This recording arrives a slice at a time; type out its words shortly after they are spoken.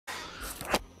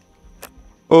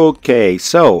Okay,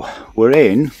 so we're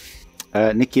in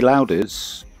Nicky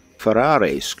Lauder's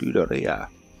Ferrari Scuderia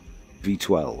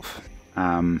V12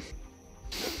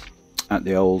 at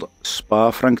the old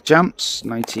Spa-Francorchamps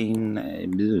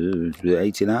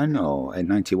 1989 or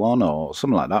 91 or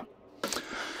something like that.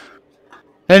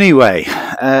 Anyway,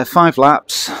 5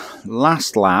 laps.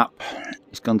 Last lap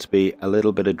is going to be a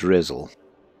little bit of drizzle.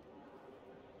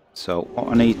 So what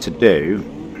I need to do,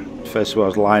 first of all,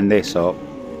 is line this up.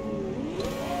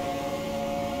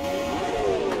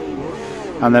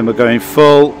 And then we're going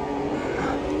full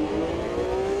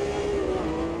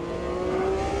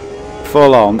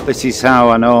on. This is how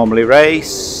I normally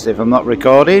race if I'm not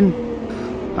recording,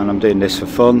 and I'm doing this for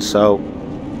fun, so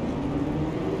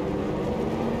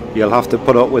you'll have to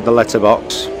put up with the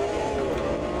letterbox.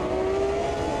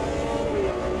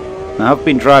 Now, I've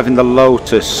been driving the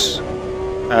Lotus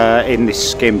in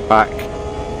this skim pack.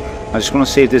 I just want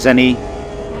to see if there's any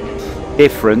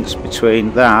difference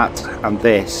between that and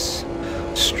this.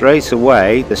 Straight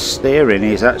away the steering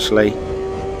is actually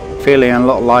feeling a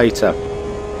lot lighter,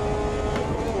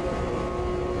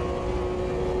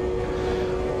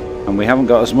 and we haven't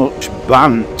got as much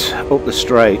bant up the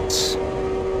straights.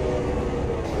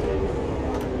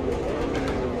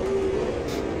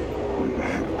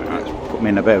 That's put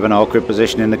me in a bit of an awkward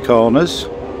position in the corners.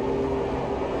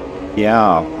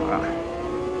 Yeah.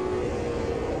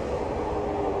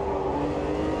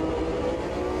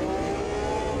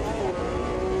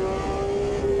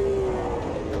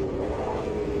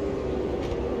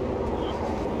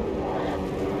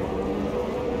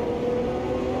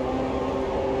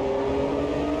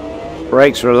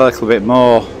 Brakes are a little bit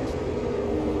more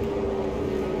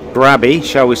grabby,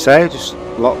 shall we say. Just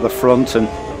lock the front and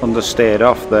understeered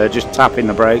off there, just tapping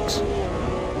the brakes.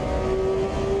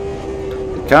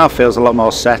 The car feels a lot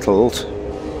more settled,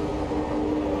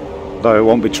 though I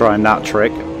won't be trying that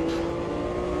trick.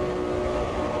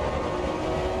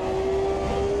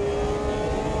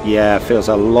 Yeah, it feels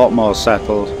a lot more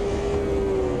settled,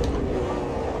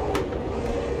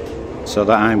 so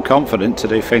that I'm confident to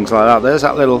do things like that. There's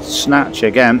that little snatch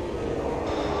again.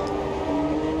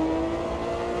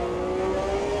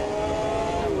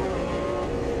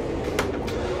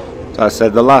 So I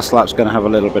said the last lap's going to have a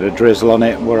little bit of drizzle on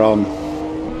it. We're on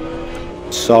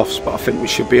softs, but I think we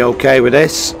should be okay with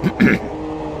this.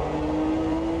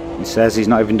 He says he's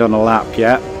not even done a lap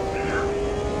yet.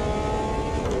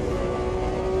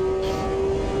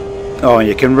 Oh, and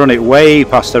you can run it way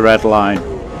past the red line.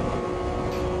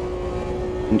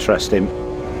 Interesting.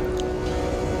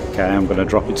 Okay, I'm going to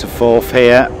drop it to 4th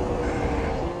here.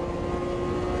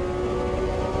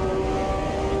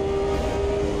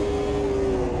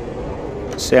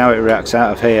 See how it reacts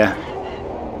out of here.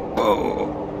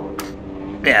 Oh.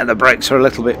 Yeah, the brakes are a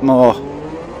little bit more.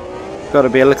 Got to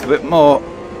be a little bit more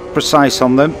precise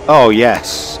on them. Oh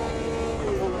yes,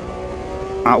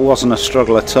 that wasn't a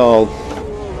struggle at all.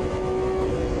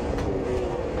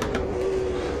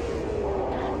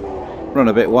 Run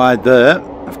a bit wide there,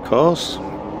 of course.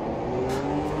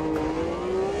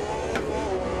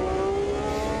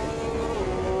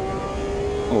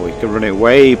 Oh, we can run it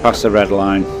way past the red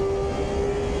line.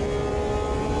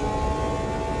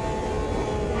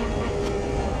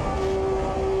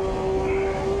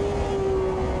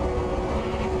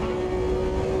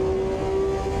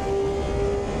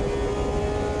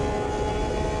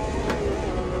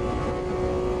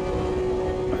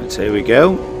 Right, here we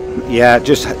go. Yeah,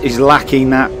 just is lacking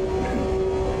that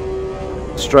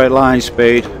straight line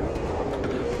speed.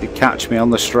 You catch me on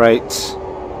the straights,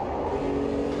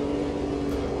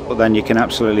 but then you can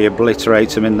absolutely obliterate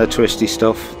them in the twisty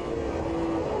stuff.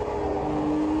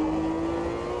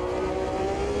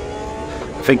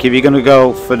 I think if you're going to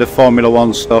go for the Formula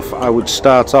 1 stuff, I would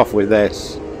start off with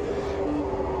this.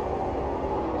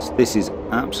 This is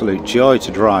absolute joy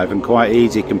to drive and quite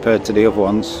easy compared to the other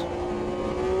ones.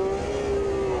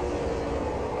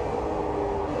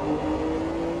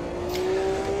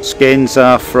 Skins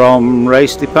are from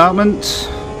race department,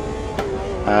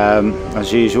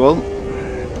 as usual,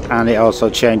 and it also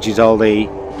changes all the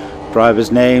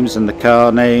drivers' names and the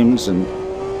car names, and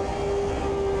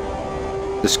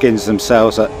the skins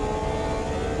themselves are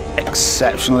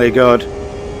exceptionally good.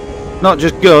 Not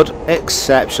just good,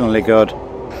 exceptionally good,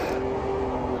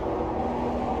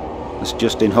 as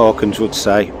Justin Hawkins would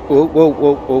say. Whoa, whoa,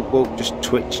 whoa, whoa, whoa, just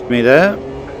twitched me there.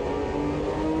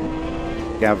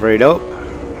 Gather it up.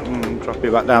 Drop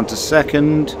it back down to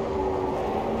 2nd.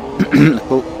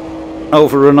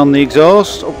 Overrun on the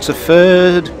exhaust, up to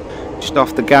 3rd. Just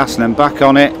off the gas and then back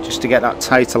on it, just to get that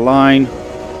tighter line.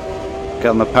 Get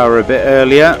on the power a bit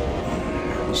earlier.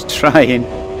 Just trying.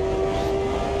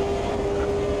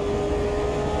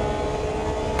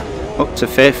 Up to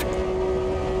 5th.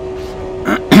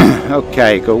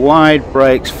 Okay, go wide,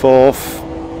 brakes 4th.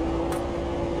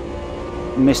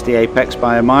 Missed the apex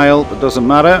by a mile, but doesn't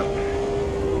matter.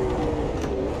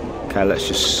 Okay, let's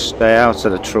just stay out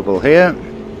of the trouble here.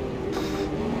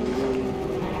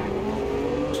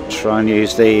 Just try and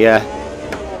use the...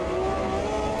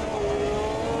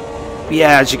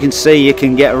 yeah, as you can see, you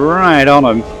can get right on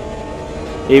them,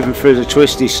 even through the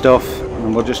twisty stuff,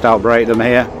 and we'll just outbrake them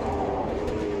here.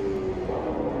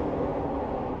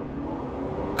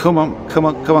 Come on, come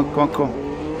on, come on, come on, come on.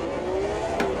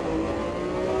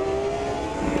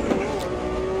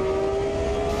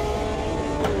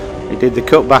 He did the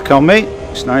cut back on me.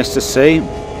 It's nice to see.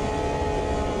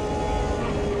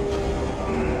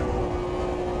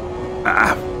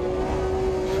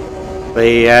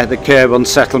 The curb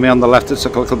unsettled me on the left. It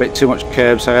took a little bit too much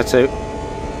curb, so I had to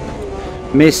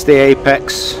miss the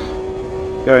apex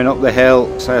going up the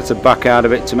hill, so I had to back out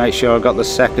of it to make sure I got the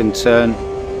second turn.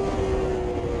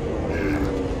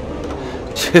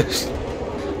 Just,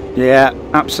 yeah,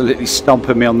 absolutely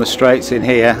stomping me on the straights in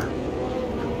here.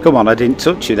 Come on, I didn't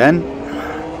touch you then.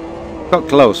 Got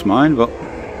close, mind, but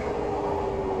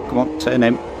come on, turn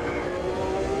him.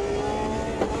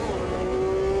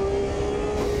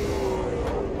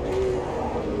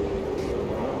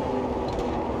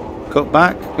 Cut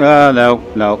back? No,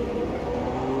 no.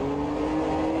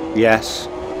 Yes.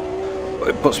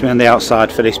 It puts me on the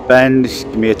outside for this bend.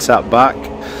 Give me a tap back.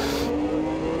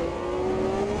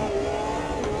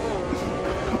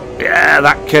 Yeah,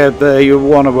 that curb there, you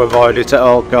want to avoid it at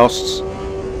all costs.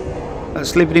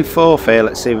 Let's leave it in 4th here.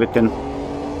 Let's see if we can...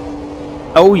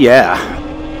 Oh yeah.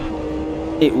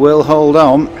 It will hold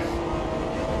on.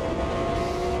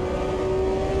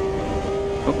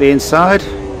 Up the inside.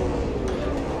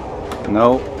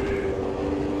 No,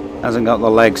 hasn't got the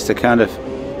legs to kind of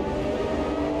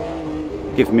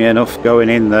give me enough going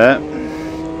in there.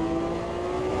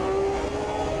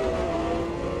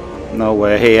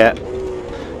 Nowhere here.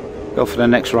 Go for the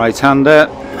next right-hander.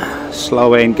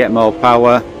 Slow in, get more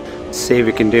power. See if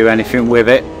we can do anything with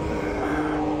it.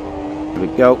 There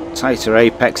we go. Tighter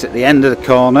apex at the end of the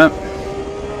corner.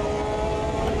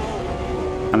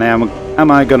 And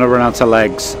am I going to run out of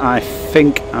legs? I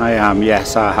think I am.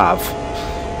 Yes, I have.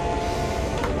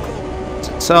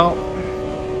 So,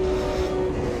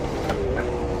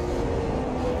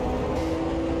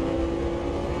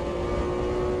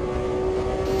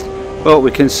 but we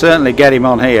can certainly get him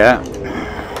on here.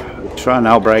 Try and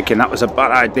outbrake him. That was a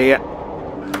bad idea,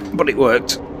 but it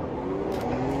worked.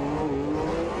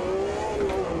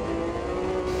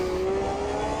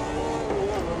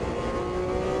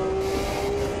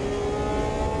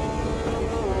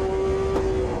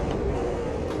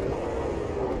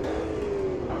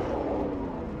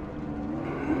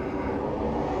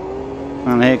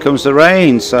 And here comes the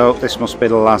rain, so this must be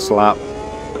the last lap.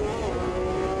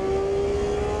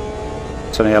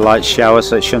 It's only a light shower,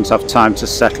 so it shouldn't have time to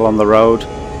settle on the road.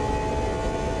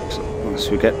 So unless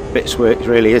we get bits where it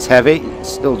really is heavy. It's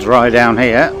still dry down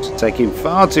here, it's taking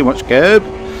far too much curb.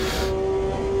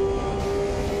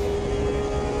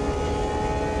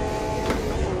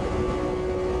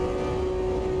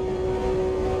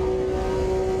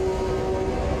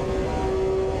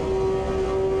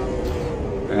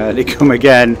 They come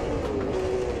again.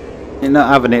 You're not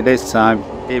having it this time.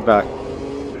 Get back.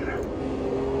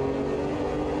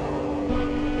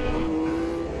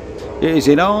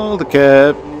 Using all the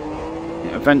curb.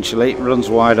 Eventually it runs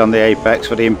wide on the apex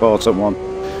for the important one.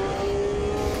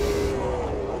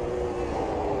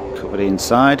 Cover the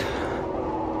inside.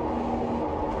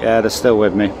 Yeah, they're still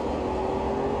with me.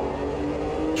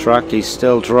 Track is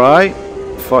still dry.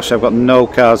 Unfortunately, I've got no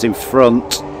cars in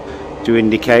front to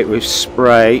indicate with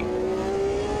spray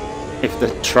if the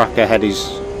track ahead is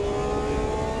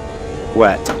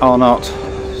wet or not.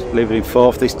 Leave it in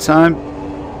 4th this time.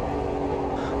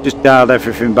 Just dialed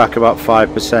everything back about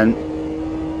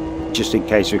 5% just in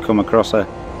case we come across a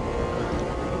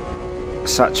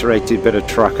saturated bit of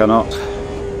track or not.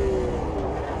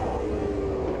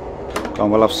 Go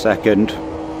on, we'll have 2nd.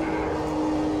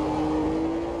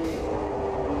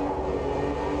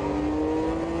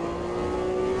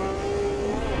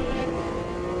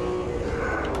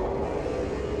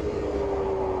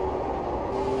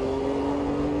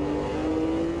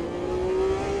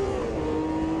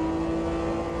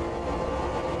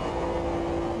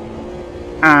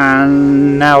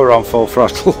 And now we're on full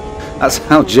throttle. That's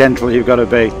how gentle you've got to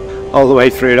be. All the way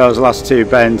through those last 2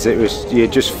 bends, it was you're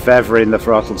just feathering the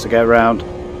throttle to get around.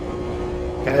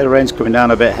 Okay, the rain's coming down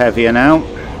a bit heavier now.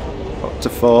 Up to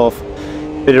 4th.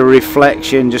 Bit of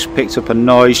reflection, just picked up a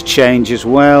noise change as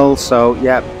well. So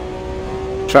yeah,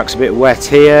 Track's a bit wet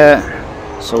here,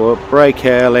 so we'll brake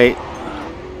early.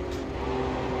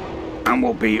 And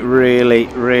we'll be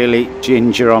really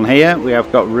ginger on here. We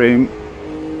have got room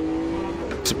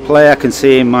to play. I can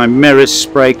see my mirrors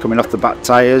spray coming off the back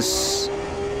tyres.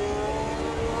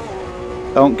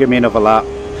 Don't give me another lap.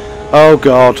 Oh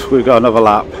god, we've got another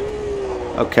lap.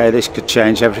 Okay, this could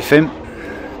change everything.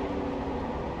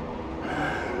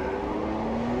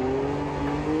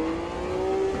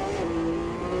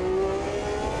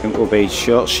 I think we'll be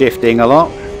short shifting a lot.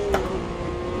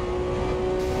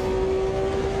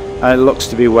 And it looks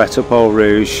to be wet up Eau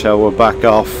Rouge, so we'll back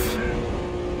off.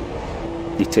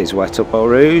 It is wet up Eau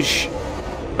Rouge.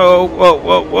 Oh,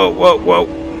 whoa.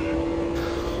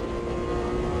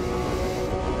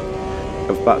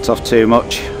 I've backed off too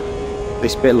much.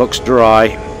 This bit looks dry.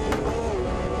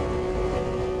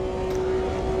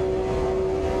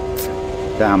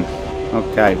 Damn.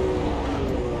 Okay.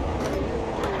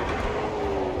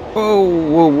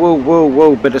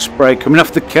 Whoa. Bit of spray coming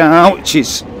off the car, which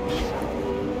is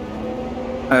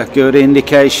a good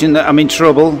indication that I'm in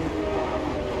trouble.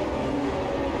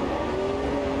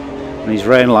 And these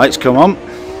rain lights come on.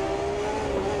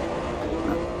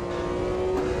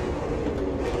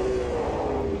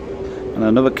 And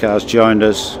another car's joined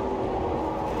us.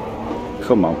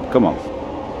 Come on.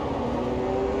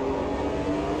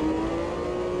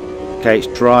 Okay, it's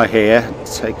dry here.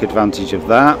 Take advantage of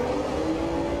that.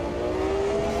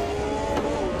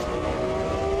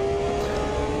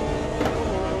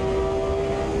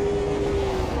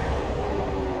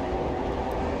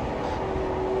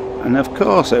 And of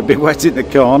course it'll be wet in the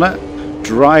corner,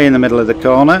 dry in the middle of the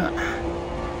corner.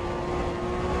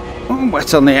 Oh,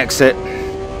 wet on the exit.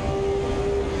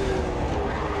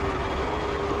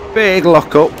 Big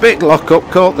lock up,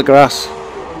 caught the grass.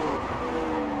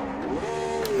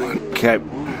 Okay.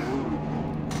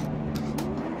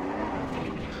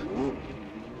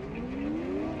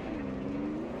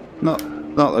 Not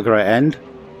a great end,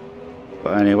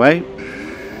 but anyway.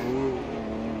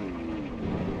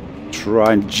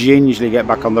 Try and gingerly get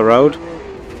back on the road.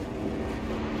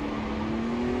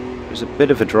 There's a bit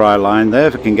of a dry line there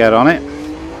if I can get on it.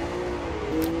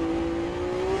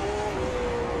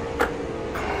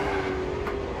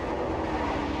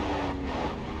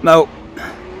 No.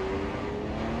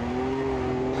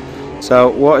 So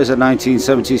what is a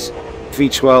 1970s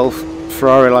V12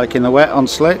 Ferrari like in the wet on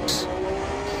slicks?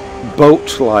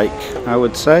 Boat like, I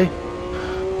would say.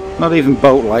 Not even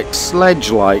boat like,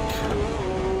 sledge like.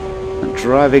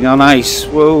 Driving on ice,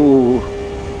 whoa.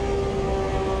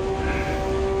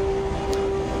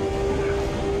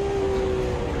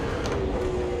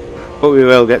 But we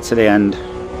will get to the end.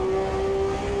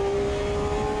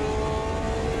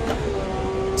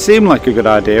 It seemed like a good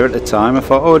idea at the time. I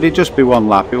thought, oh, it'd just be one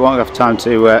lap. We won't have time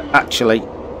to actually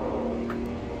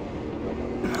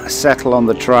settle on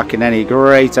the track in any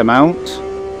great amount.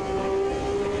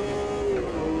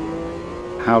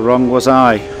 How wrong was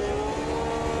I?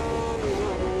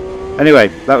 Anyway,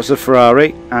 that was the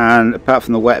Ferrari, and apart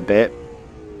from the wet bit,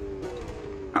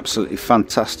 absolutely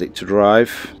fantastic to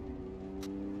drive.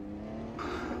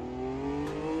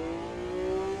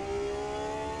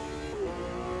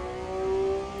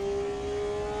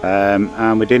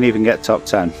 And we didn't even get top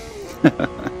 10.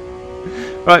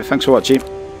 Right, thanks for watching.